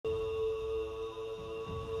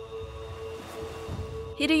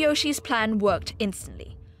Hideyoshi's plan worked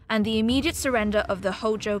instantly, and the immediate surrender of the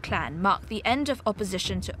Hojo clan marked the end of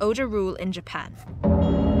opposition to Oda rule in Japan.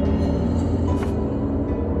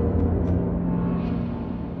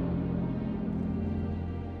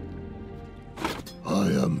 I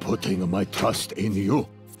am putting my trust in you.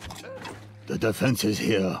 The defenses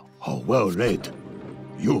here are well laid.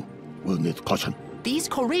 You will need caution. These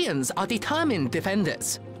Koreans are determined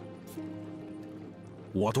defenders.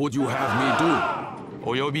 What would you have me do?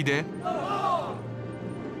 お呼びで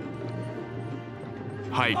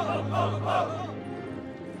は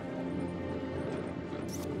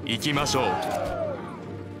い行きましょう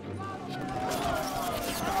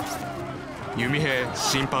弓兵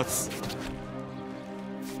進発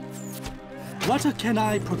What can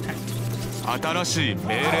I protect? 新しい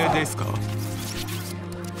命令ですか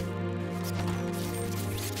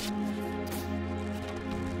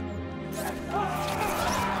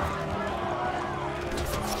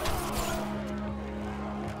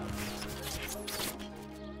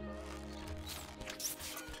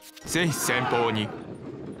ぜひ先方に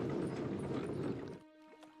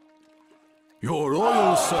Your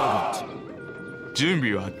royal servant. 準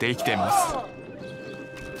備はできてます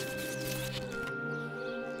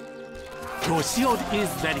Your shield is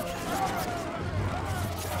ready.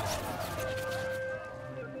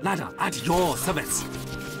 Ladder at your service.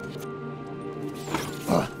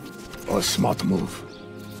 A smart move.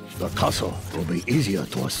 The castle will be easier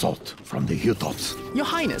to assault from the hilltops. Your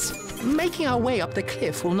Highness, making our way up the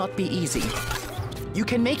cliff will not be easy. You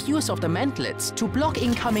can make use of the mantlets to block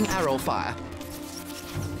incoming arrow fire.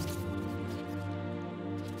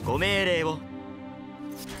 ご命令を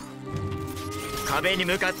壁に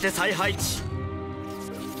向かって再配置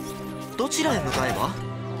どちらへ向かえば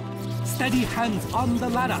Steady hands on the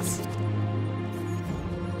ladders.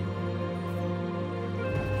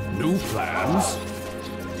 New plans?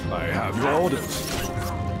 I have your orders.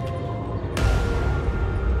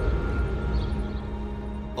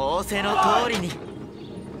 仰せの通りに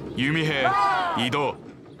弓兵移動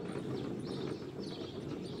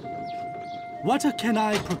What can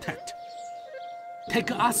I protect?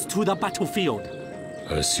 Take us to the battlefield.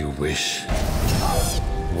 As you wish.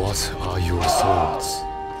 What are your thoughts?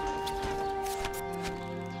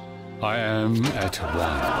 I am at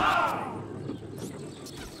one.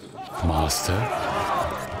 Master?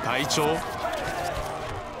 隊長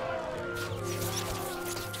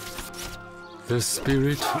The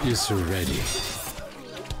spirit is ready.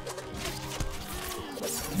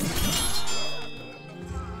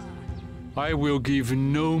 I will give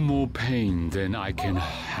no more pain than I can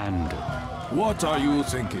handle. What are you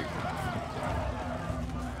thinking?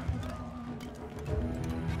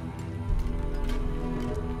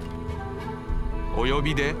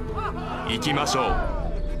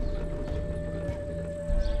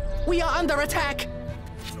 We are under attack!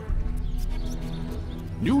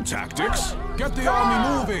 New tactics? Get the army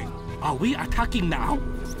moving! Are we attacking now?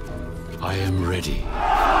 I am ready.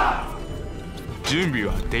 準備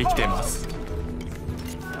はできてます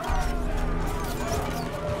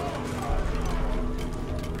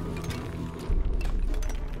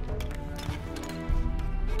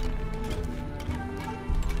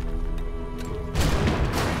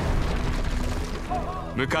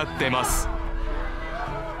向かってます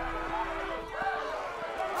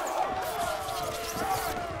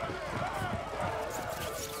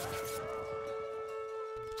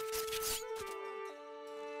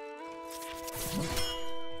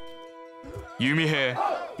弓兵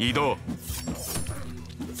移動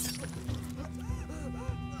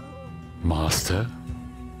Master?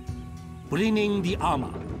 Bringing the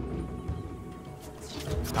armor.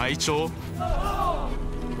 隊長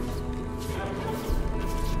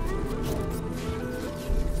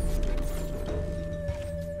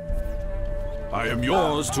I am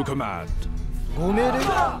yours to command. ご命令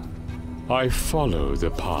I follow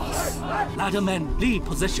the path. Laddermen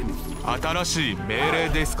reposition. 新しい命令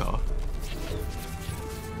ですか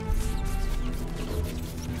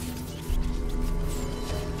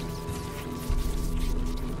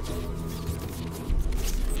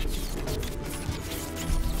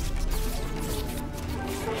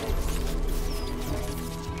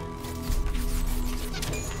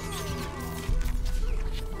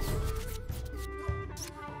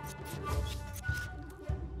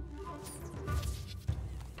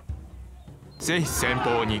ぜひ先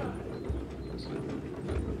方に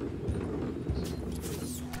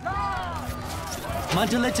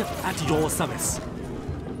Mantlets at your service.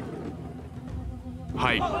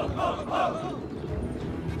 はい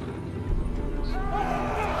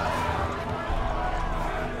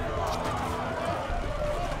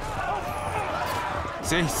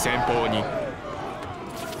ぜひ先方に。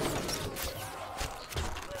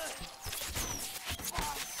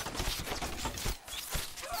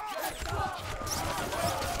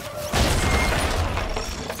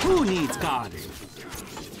Who needs guarding?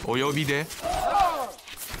 お呼びで。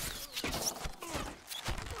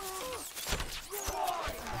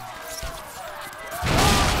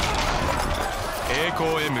栄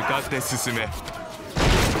光へ向かって進め。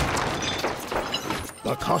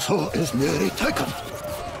The castle is nearly taken.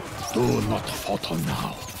 Do not falter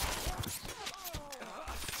now.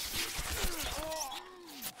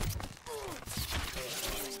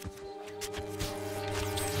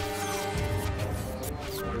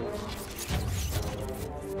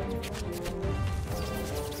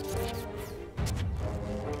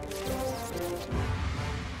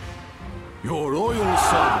 Your loyal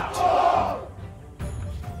servant.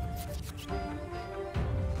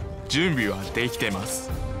 準備はできてます。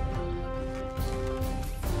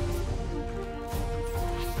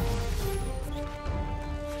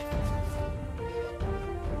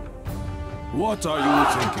What are you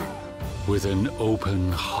thinking? With an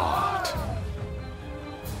open heart.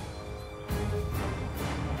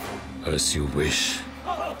 As you wish.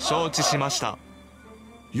 承知しました。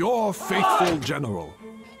 Your faithful general.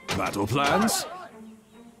 Battle plans?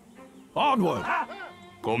 Onward!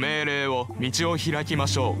 ご命令を道を開きま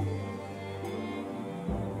しょ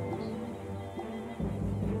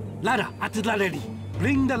う。 Ladder at the ready.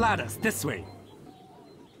 Bring the ladders this way.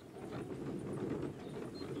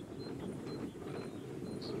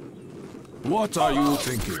 What are you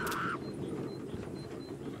thinking?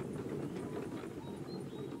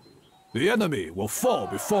 The enemy will fall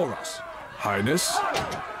before us, Highness.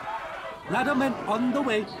 Laddermen on the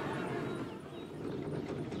way.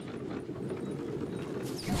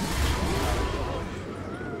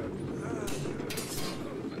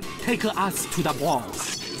 Take us to the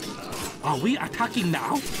walls. Are we attacking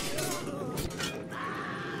now?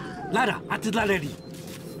 Ladder at the ready.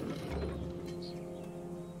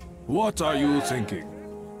 What are you thinking?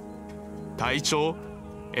 隊長、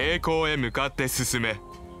栄光へ向かって進め。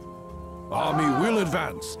 Army will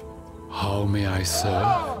advance. How may I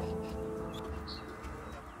serve?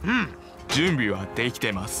 準備はでき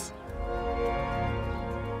てます。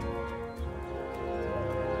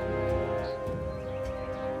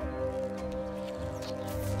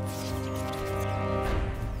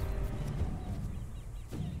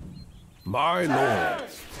 My lord.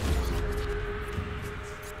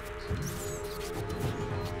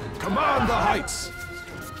 Command the heights.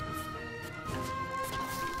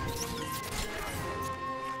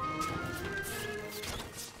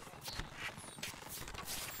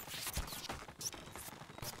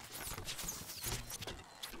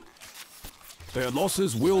 Their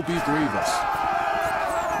losses will be grievous.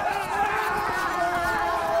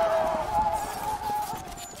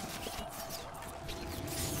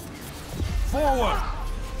 Forward!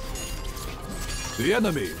 The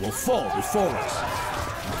enemy will fall before us.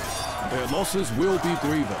 Their losses will be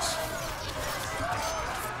grievous.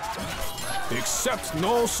 Accept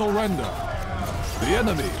no surrender. The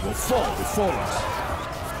enemy will fall before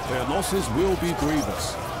us. Their losses will be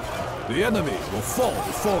grievous. The enemy will fall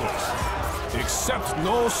before us. Accept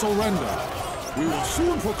no surrender. We will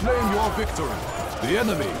soon proclaim your victory. The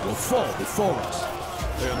enemy will fall before us.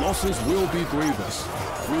 Their losses will be grievous.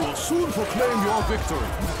 We will soon proclaim your victory.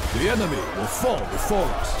 The enemy will fall before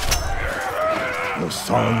us. The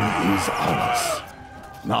sun is ours.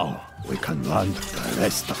 Now we can land the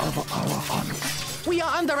rest of our armies. We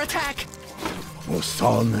are under attack! The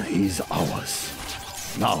sun is ours.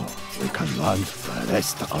 Now we can land the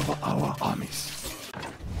rest of our armies.